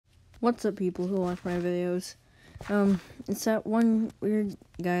What's up, people who watch my videos? It's that one weird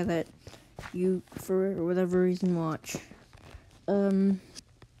guy that you, for whatever reason, watch.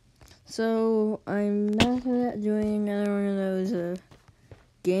 So I'm back at doing another one of those,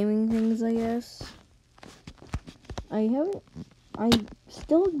 gaming things, I guess. I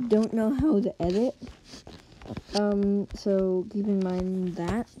still don't know how to edit. So keep in mind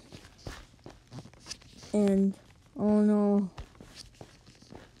that. And, oh no.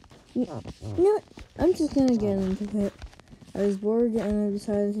 You know what? I'm just gonna get into it. I was bored and I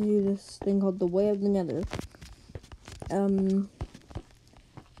decided to do this thing called the Way of the Nether.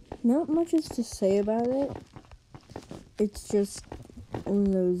 Not much is to say about it. It's just one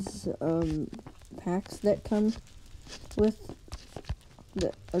of those, packs that come with,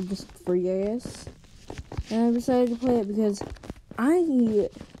 that are just free, I guess. And I decided to play it because I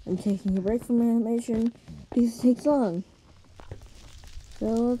am taking a break from animation because it takes long. So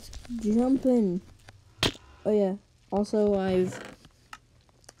let's jump in. Oh yeah, also I've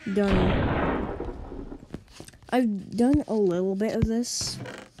done a little bit of this,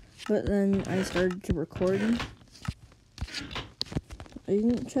 but then I started to record. I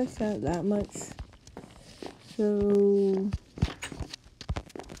didn't check out that much. So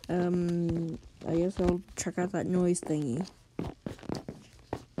I guess I'll check out that noise thingy.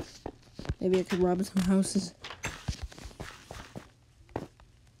 Maybe I could rob some houses.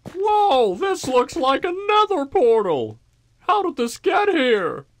 Whoa, this looks like a nether portal! How did this get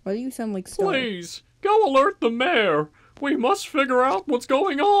here? Why do you sound like Star? Please, go alert the mayor. We must figure out what's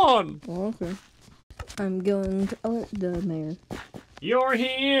going on. Oh, okay. I'm going to alert the mayor. You're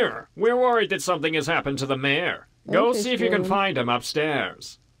here. We're worried that something has happened to the mayor. Go Okay, see if you can Squirrel. find him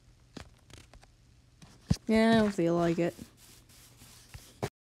upstairs. Yeah, I don't feel like it.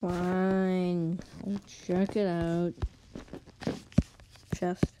 Fine. I'll check it out.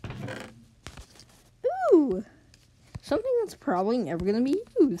 Chest. Ooh! Something that's probably never gonna be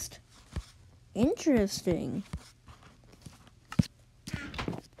used. Interesting.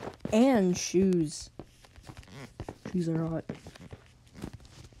 And shoes. Shoes are hot.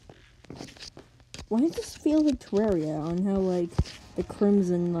 Why does this feel like Terraria on how, like, the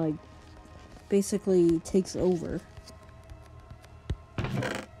Crimson, like, basically takes over?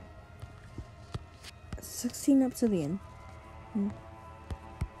 16 obsidian.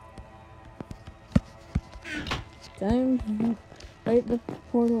 Time to light the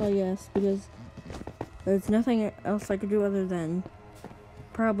portal, I guess, because there's nothing else I could do other than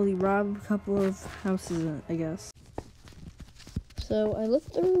probably rob a couple of houses, I guess. So I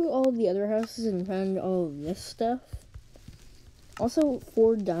looked through all the other houses and found all of this stuff. Also,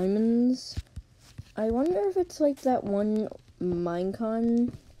 4 diamonds. I wonder if it's like that one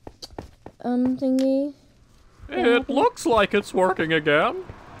Minecon thingy. It looks like it's working again.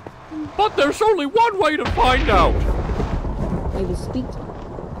 But there's only one way to find out. I was speaking.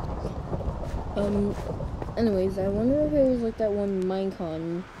 Anyways, I wonder if it was like that one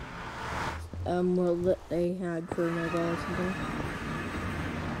Minecon world that they had for Nether or something.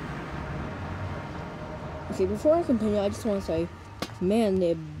 Okay, before I continue, I just want to say, man,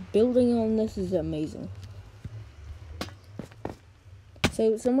 the building on this is amazing.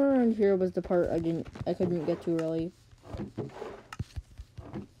 So somewhere around here was the part I couldn't get to really.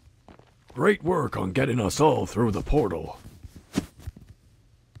 Great work on getting us all through the portal.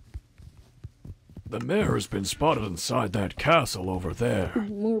 The mayor has been spotted inside that castle over there.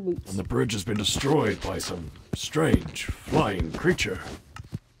 More boots. And the bridge has been destroyed by some strange flying creature.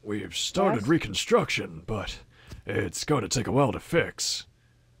 We've started reconstruction, but it's going to take a while to fix.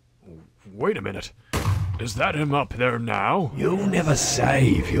 Wait a minute. Is that him up there now? You'll never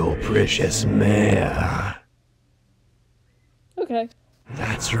save your precious mayor. Okay.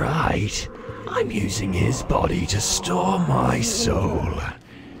 That's right. I'm using his body to store my soul.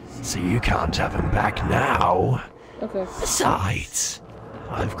 So you can't have him back now. Okay. Besides,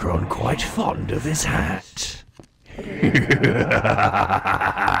 I've grown quite fond of his hat.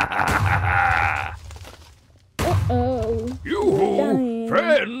 Uh-oh. You, Dying.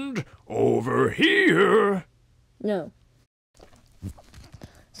 friend, over here. No.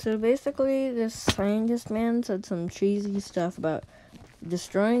 So basically, this scientist man said some cheesy stuff about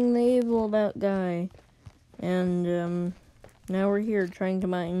destroying the evil about guy. And, now we're here trying to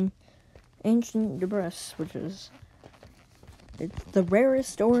mine ancient debris, which is... it's the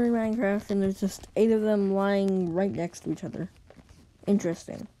rarest ore in Minecraft, and there's just 8 of them lying right next to each other.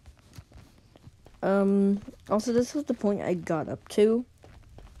 Interesting. Also, this was the point I got up to.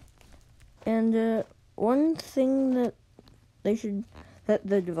 And, one thing that that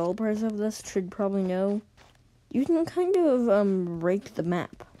the developers of this should probably know, you can kind of, break the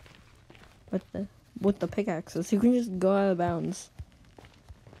map. with the pickaxes. You can just go out of bounds.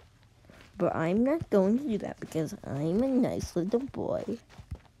 But I'm not going to do that because I'm a nice little boy.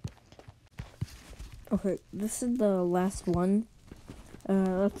 Okay, this is the last one.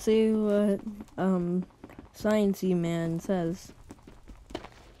 Let's see what Sciencey Man says.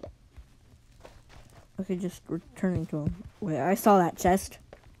 Okay, just returning to him. Wait, I saw that chest.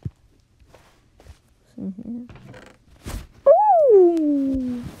 Ooh!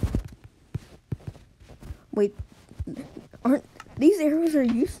 Wait, aren't these arrows are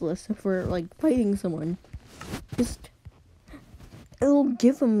useless for like fighting someone? Just it'll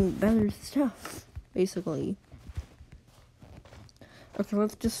give them better stuff, basically. Okay,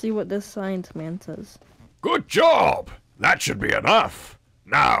 let's just see what this science man says. Good job! That should be enough.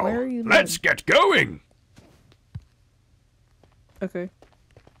 Now, let's get going! Okay.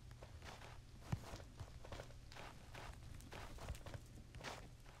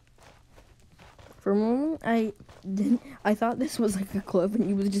 For a moment, I thought this was like a cliff and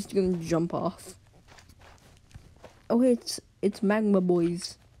he was just gonna jump off. Oh, it's Magma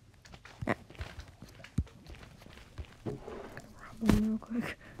Boys. Ah. Real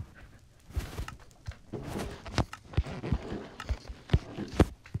quick.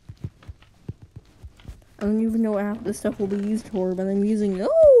 I don't even know what half this stuff will be used for, but I'm using it.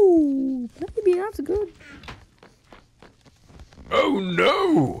 Oh, maybe that's good. Oh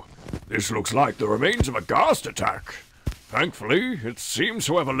no! This looks like the remains of a ghast attack. Thankfully, it seems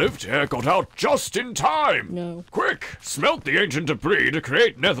whoever lived here got out just in time. No. Quick, smelt the ancient debris to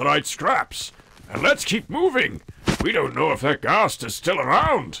create netherite scraps. And let's keep moving. We don't know if that ghast is still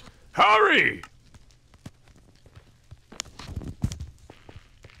around. Hurry!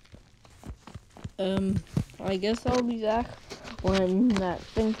 I guess I'll be back when that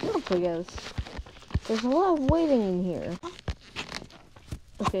thing's up, I guess. There's a lot of waiting in here.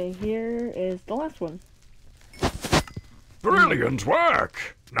 Okay, here is the last one. Brilliant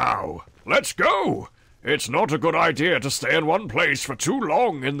work! Now, let's go! It's not a good idea to stay in one place for too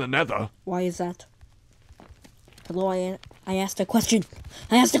long in the nether. Why is that? Hello, I asked a question.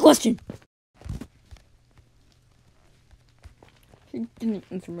 I asked a question! He didn't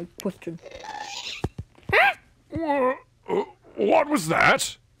answer my question. What was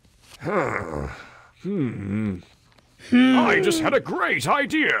that? I just had a great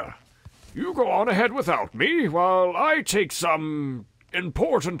idea. You go on ahead without me while I take some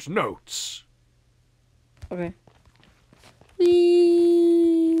important notes. Okay.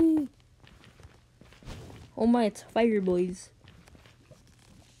 Whee! Oh my, it's Fire Boys.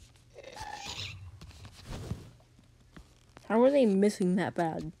 How are they missing that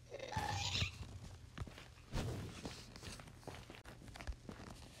bad?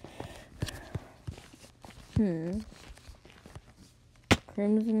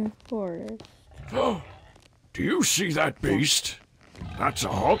 Crimson Forest. Do you see that beast? That's a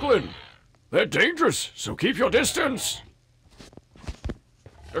hoglin. They're dangerous, so keep your distance.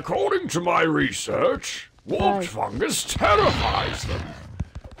 According to my research, warped fungus terrifies them.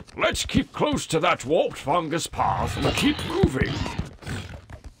 Let's keep close to that warped fungus path and keep moving.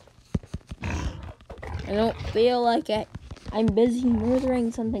 I don't feel like it. I'm busy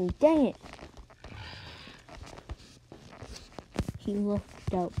murdering something. Dang it. He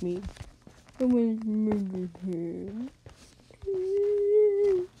left out me. I was murdered him.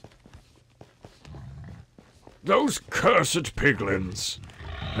 Those cursed piglins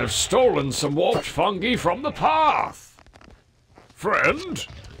have stolen some warped fungi from the path. Friend,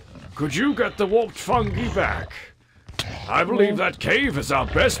 could you get the warped fungi back? I believe that cave is our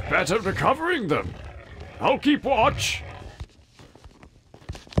best bet at recovering them. I'll keep watch.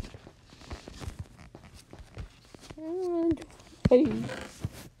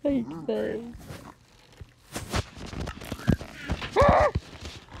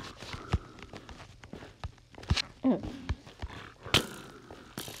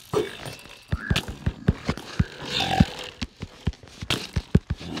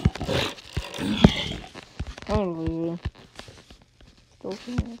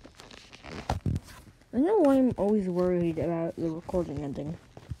 I know why I'm always worried about the recording ending.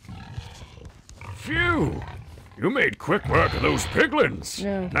 Phew! You made quick work of those piglins.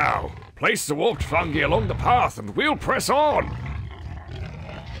 Yeah. Now, place the warped fungi along the path and we'll press on.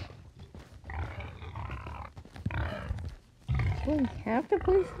 Do we have to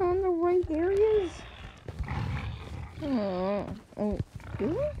place it on the right areas? Oh, do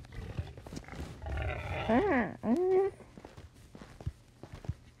we?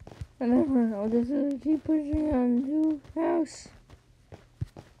 Whatever, I'll just keep pushing on to house.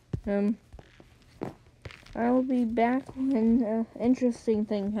 I'll be back when an interesting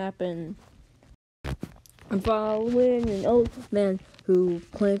thing happens. I'm following an old man who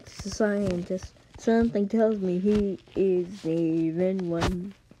clicks the scientist. Something tells me he is saving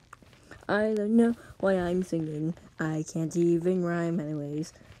one. I don't know why I'm singing. I can't even rhyme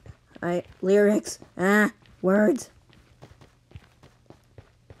anyways. Lyrics. Words.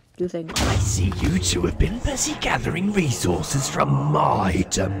 Do things. I see you two have been busy gathering resources from my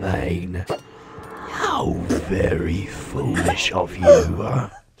domain. How very foolish of you.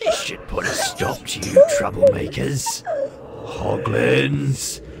 This should put a stop to you troublemakers.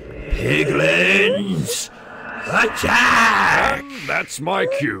 Hoglins, piglins, attack! And that's my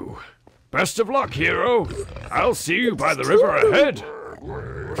cue. Best of luck, hero. I'll see you by the river ahead.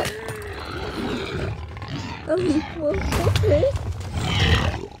 Well, okay.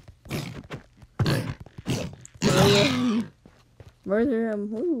 Murder,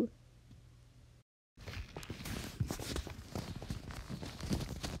 ooh.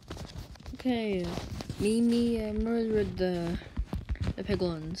 Okay, me murdered the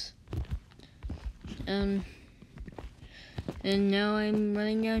piglins. And now I'm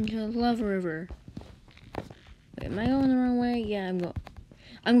running down to the lava river. Wait, am I going the wrong way? Yeah, I'm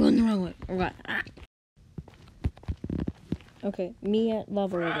going the wrong way. Oh god. Okay, me at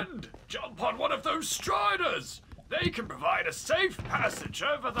lava river. Friend, jump on one of those striders. They can provide a safe passage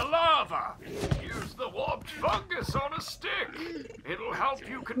over the lava. Use the warped fungus on a stick. It'll help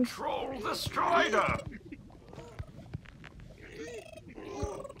you control the strider.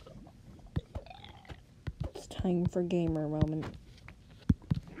 It's time for gamer moment.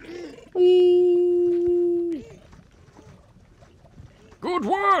 Whee! Good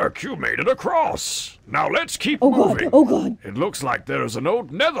work! You made it across. Now let's keep Oh moving. god, oh god. It looks like there's an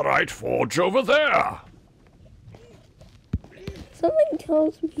old netherite forge over there. Something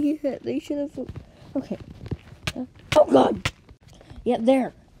tells me that they should have... Okay. Oh god! Yeah,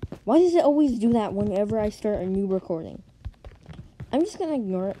 there. Why does it always do that whenever I start a new recording? I'm just gonna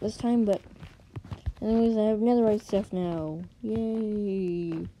ignore it this time, but... Anyways, I have netherite stuff now.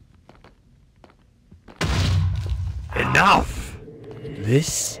 Yay! Enough!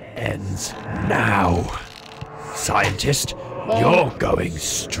 This ends now. Scientist, you're going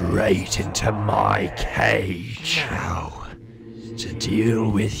straight into my cage now to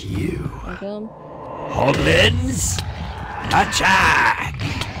deal with you. I kill him. Hoglins, attack!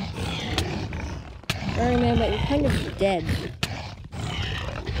 Sorry man, but you're kind of dead.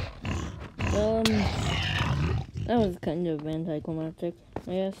 That was kind of anticlimactic,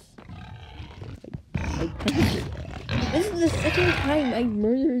 I guess. This is the second time I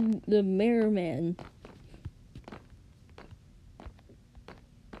murdered the mayor man.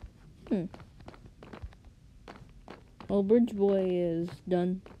 Well, Bridge Boy is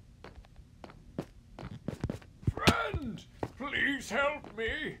done. Friend, please help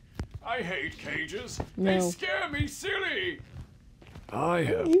me. I hate cages. No. They scare me silly. I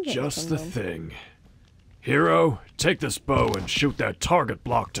You have have just the some, though. thing. Hero, take this bow and shoot that target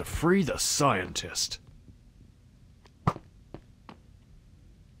block to free the scientist.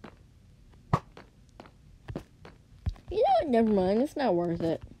 You know what? Never mind. It's not worth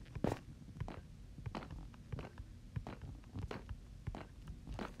it.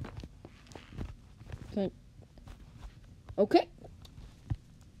 But, okay.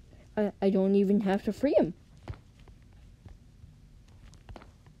 I don't even have to free him.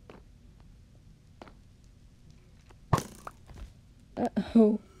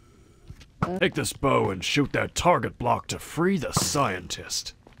 Uh-oh. Take this bow and shoot that target block to free the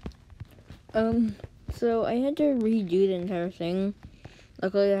scientist. So I had to redo the entire thing.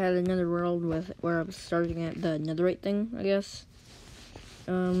 Luckily I had another world where I was starting at the netherite thing, I guess.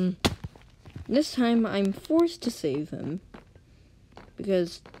 This time I'm forced to save him.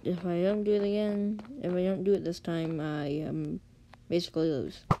 Because if I don't do it again, if I don't do it this time, I basically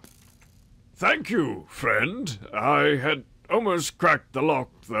lose. Thank you, friend. I had almost cracked the lock,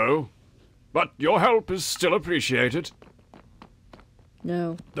 though. But your help is still appreciated.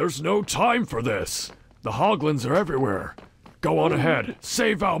 No. There's no time for this. The hoglins are everywhere. Go on ahead.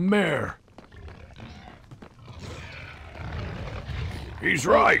 Save our mayor. He's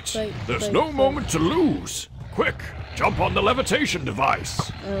right. There's no moment to lose. Quick, jump on the levitation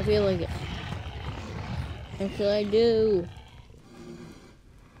device. I don't feel like it. Actually, I do.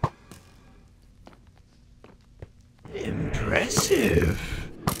 Impressive.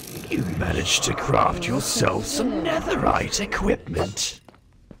 You managed to craft yourself some netherite equipment.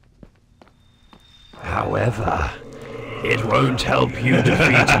 However, it won't help you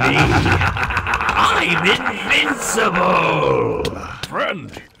defeat me. I'm invincible!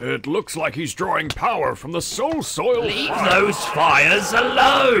 Friend, it looks like he's drawing power from the soul soil. Leave those fires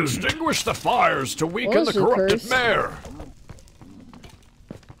alone! Extinguish the fires to weaken the Also corrupted curse. mare.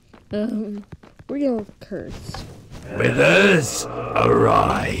 Real curse. Withers,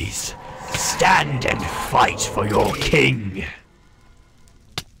 arise. Stand and fight for your king.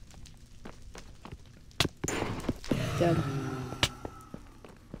 Dead.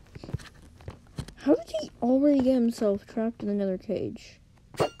 How did he already get himself trapped in another cage?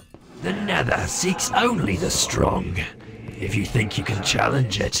 The Nether seeks only the strong. If you think you can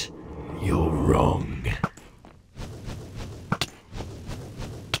challenge it, you're wrong.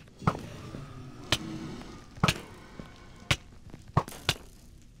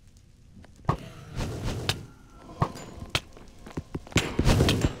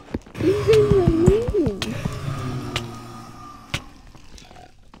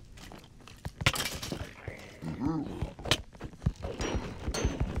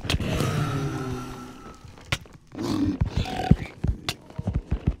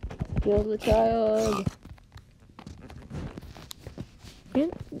 Kill the child.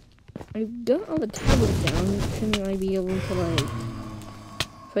 Man, I've got all the tablets down. Shouldn't I be able to, like,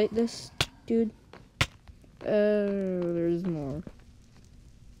 fight this dude? There's more.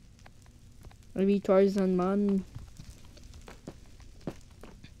 Maybe Tarzan Man.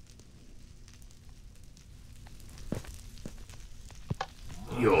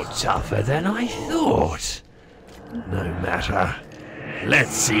 You're tougher than I thought. No matter.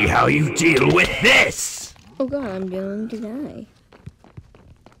 Let's see how you deal with this! Oh god, I'm going to die.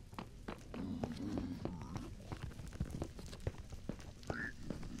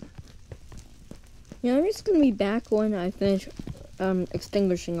 Yeah, I'm just gonna be back when I finish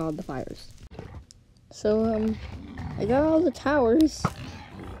extinguishing all the fires. So, I got all the towers.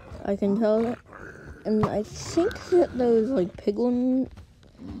 I can tell that. And I think that those, like, piglin...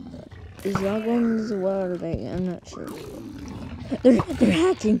 Zoglins, what are they? I'm not sure. They're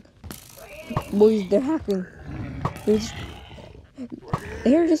hacking! Boys, they're hacking.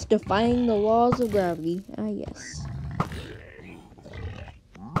 They're just defying the laws of gravity, I guess.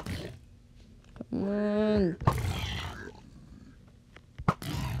 Come on.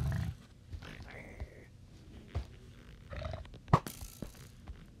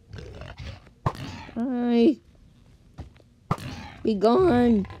 Hi. Be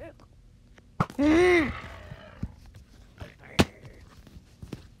gone.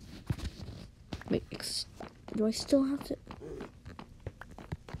 Wait, do I still have to?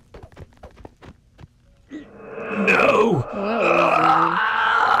 No! Oh,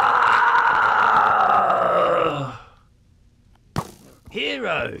 that was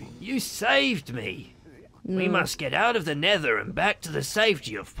Hero, you saved me. We No. must get out of the Nether and back to the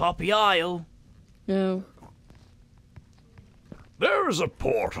safety of Poppy Isle. No. There is a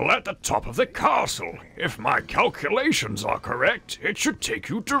portal at the top of the castle. If my calculations are correct, it should take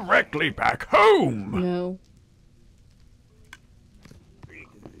you directly back home. No.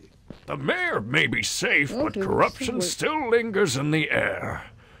 The mare may be safe, but Okay, corruption so still lingers in the air.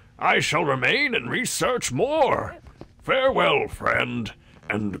 I shall remain and research more. Farewell, friend,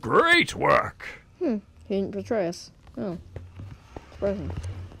 and great work. He didn't betray us. Oh. Surprising.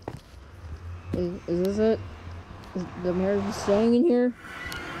 Is this it? Is the mayor just staying in here?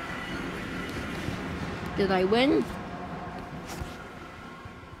 Did I win?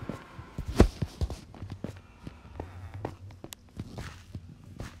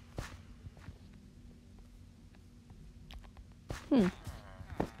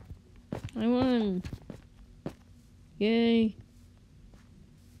 I won. Yay.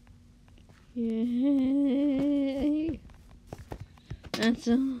 Yay. That's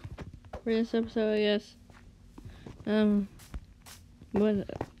all for this episode, I guess.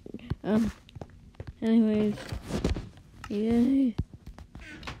 Anyways. Yay.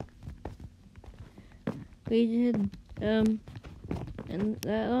 We did, and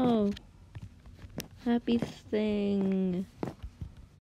that, oh. Happy thing.